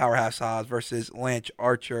versus Powerhouse Hobbs versus Lance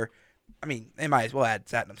Archer. I mean, they might as well add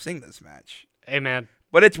Satnam Singh to this match. Hey, man.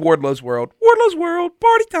 But it's Wardlow's World. Wardlow's World,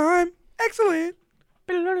 party time. Excellent.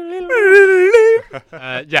 Yeah,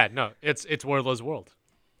 no, it's Wardlow's world.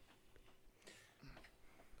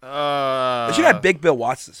 They should have Big Bill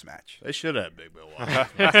watch this match. They should have Big Bill watch.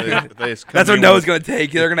 That's what Noah's going to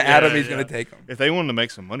take. They're going to add him. He's going to take him. If they wanted to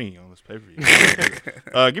make some money on this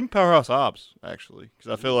pay-per-view, give me Powerhouse Hobbs, actually,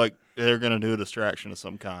 because I feel like they're going to do a distraction of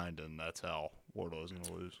some kind, and that's how Wardlow is going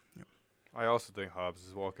to lose. I also think Hobbs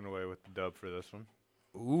is walking away with the dub for this one.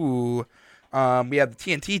 Ooh. We have the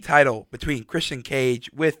TNT title between Christian Cage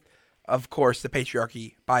with, of course, the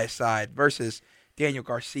Patriarchy by his side versus Daniel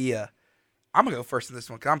Garcia. I'm going to go first in this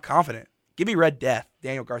one because I'm confident. Give me Red Death,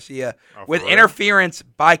 Daniel Garcia, with real? interference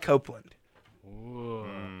by Copeland. Ooh.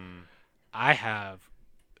 I have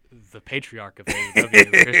the patriarch of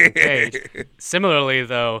AEW, Christian Cage. Similarly,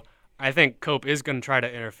 though, I think Cope is going to try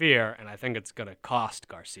to interfere, and I think it's going to cost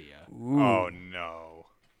Garcia. Ooh. Oh, no.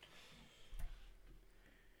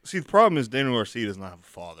 See, the problem is Daniel Garcia does not have a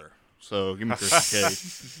father, so give me Christian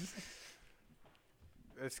Cage.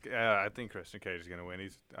 I think Christian Cage is going to win.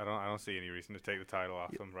 I don't see any reason to take the title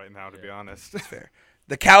off him right now, to be honest. That's fair.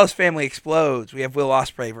 The Callis family explodes. We have Will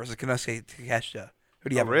Ospreay versus Konosuke Takeshita. Who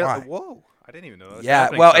do you have in mind? Whoa. I didn't even know that. Yeah,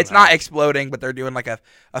 well, it's not exploding, but they're doing like a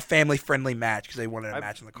family-friendly match because they wanted a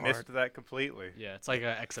match in the card. Missed that completely. Yeah, it's like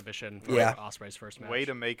an exhibition for Ospreay's first match. Way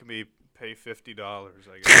to make me pay $50, I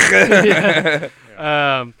guess.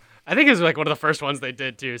 I think it was like one of the first ones they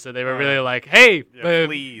did too. So they were really like, "Hey,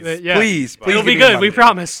 please. Please, it'll be give me good. money. We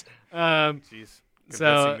promise." Jeez,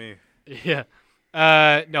 So me. yeah,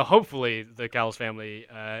 no. Hopefully the Callis family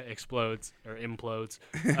explodes or implodes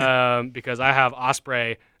because I have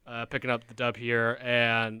Ospreay picking up the dub here,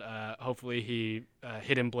 and hopefully he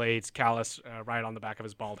hidden blades Callis right on the back of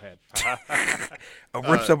his bald head.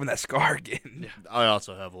 Rips open that scar again. I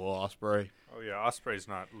also have Will Ospreay. Oh, yeah, Ospreay's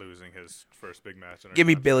not losing his first big match. Give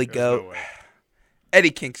me Billy Goat. No way.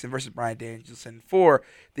 Eddie Kingston versus Bryan Danielson for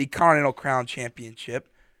the Continental Crown Championship.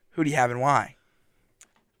 Who do you have and why?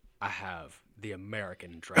 I have the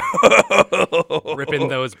American Dragon ripping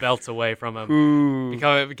those belts away from him. Ooh.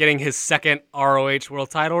 Getting his second ROH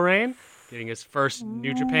World Title reign, getting his first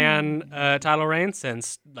New Japan title reign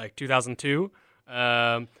since like 2002.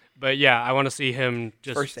 But yeah, I want to see him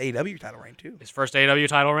just First AEW title reign, too. his first AEW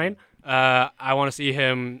title reign. I want to see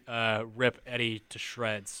him rip Eddie to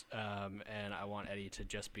shreds, and I want Eddie to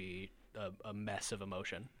just be a mess of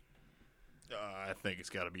emotion. I think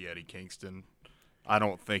it's got to be Eddie Kingston. I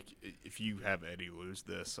don't think if you have Eddie lose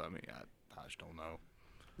this, I mean, I just don't know.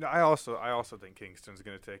 No, I also think Kingston's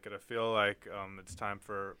going to take it. I feel like it's time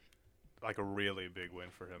for like a really big win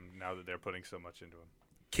for him now that they're putting so much into him.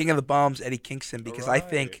 King of the Bums, Eddie Kingston, because I Right.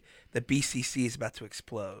 think the BCC is about to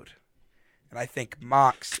explode. And I think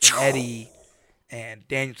Mox and Eddie and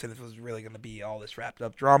Danielson, this was really going to be all this wrapped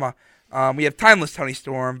up drama. We have Timeless Tony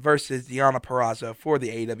Storm versus Deonna Purrazzo for the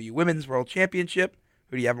AEW Women's World Championship.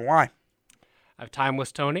 Who do you have and why? I have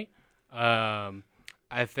Timeless Tony. I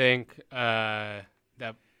think that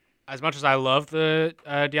as much as I love the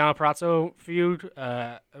Deonna Purrazzo feud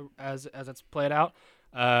as it's played out,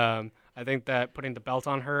 I think that putting the belt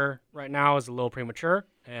on her right now is a little premature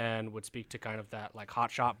and would speak to kind of that like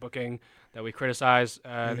hot shot booking that we criticize the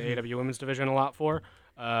AEW Women's Division a lot for.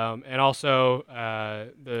 And also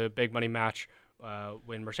the big money match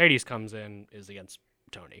when Mercedes comes in is against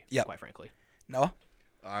Tony, quite frankly. Noah?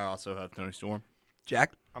 I also have Tony Storm.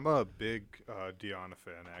 Jack? I'm a big Deonna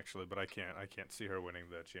fan actually, but I can't see her winning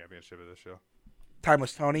the championship of this show.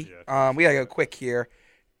 Timeless Tony? Yeah, We got to go quick here.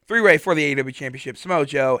 Three-way for the AEW Championship. Samoa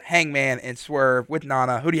Joe, Hangman, and Swerve with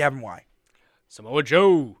Nana. Who do you have and why? Samoa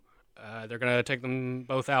Joe. They're going to take them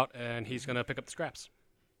both out, and he's going to pick up the scraps.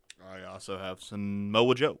 I also have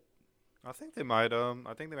Samoa Joe. I think they might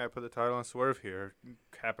put the title on Swerve here,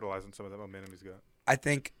 capitalize on some of that momentum he's got. I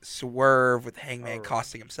think Swerve with Hangman Alright.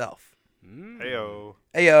 costing himself. Heyo.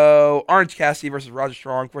 Ayo, Orange Cassidy versus Roger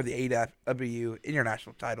Strong for the AEW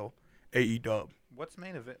International title. AEW. What's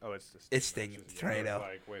main event? Oh, it's this. It's Sting and Tornado.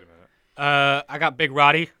 Like, wait a minute. I got Big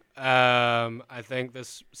Roddy. I think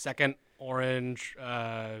this second Orange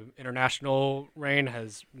international reign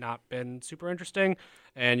has not been super interesting,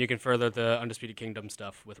 and you can further the Undisputed Kingdom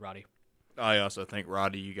stuff with Roddy. I also think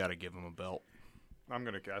Roddy, you got to give him a belt. I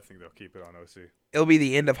think they'll keep it on OC. It'll be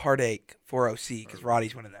the end of Heartache for OC because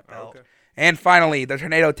Roddy's winning that belt. Okay. And finally, the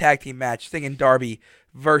Tornado Tag Team match, Sting and Darby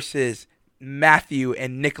versus Matthew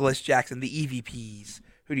and Nicholas Jackson, the EVPs.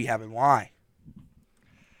 Who do you have and why?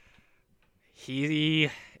 He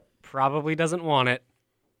probably doesn't want it,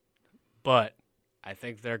 but I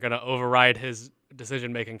think they're going to override his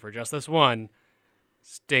decision-making for just this one.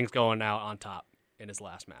 Sting's going out on top in his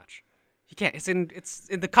last match. He can't. It's in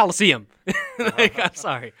the Coliseum. Like, I'm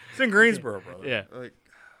sorry. It's in Greensboro, brother. Yeah. Like,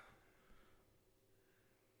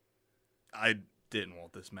 I didn't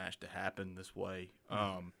want this match to happen this way.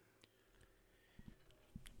 I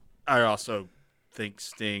also think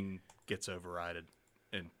Sting gets overridden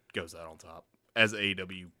and goes out on top as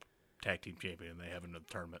AEW Tag Team Champion. They have another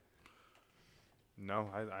tournament. No,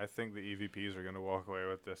 I think the EVPs are going to walk away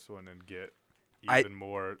with this one and get even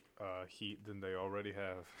more heat than they already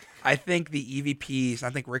have. I think the EVPs, I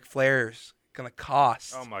think Ric Flair's going to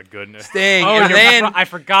cost Oh, my goodness. Sting. Oh, and then, I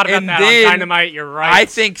forgot about and that then on Dynamite. You're right. I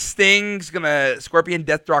think Sting's going to Scorpion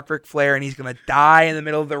Deathrock Ric Flair, and he's going to die in the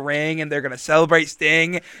middle of the ring, and they're going to celebrate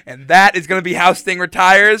Sting, and that is going to be how Sting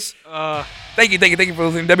retires. Thank you for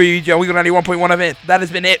listening to WWEGL Weekly 91.1 event. That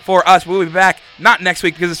has been it for us. We'll be back, not next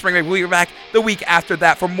week because it's spring break. We'll be back the week after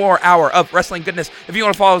that for more hour of wrestling goodness. If you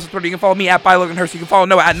want to follow us on Twitter, you can follow me at ByLoganHurst. You can follow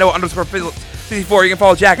Noah at Noah_64. You can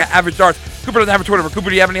follow Jack at Average Darts. Cooper doesn't have a Twitter, but Cooper,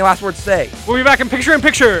 do you have any last words to say? We'll be back in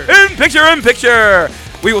picture-in-picture. In picture.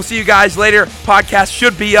 We will see you guys later. Podcast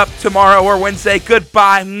should be up tomorrow or Wednesday.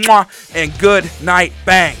 Goodbye, mwah, and good night.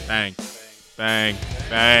 Bang. Bang, bang,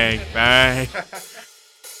 bang, bang.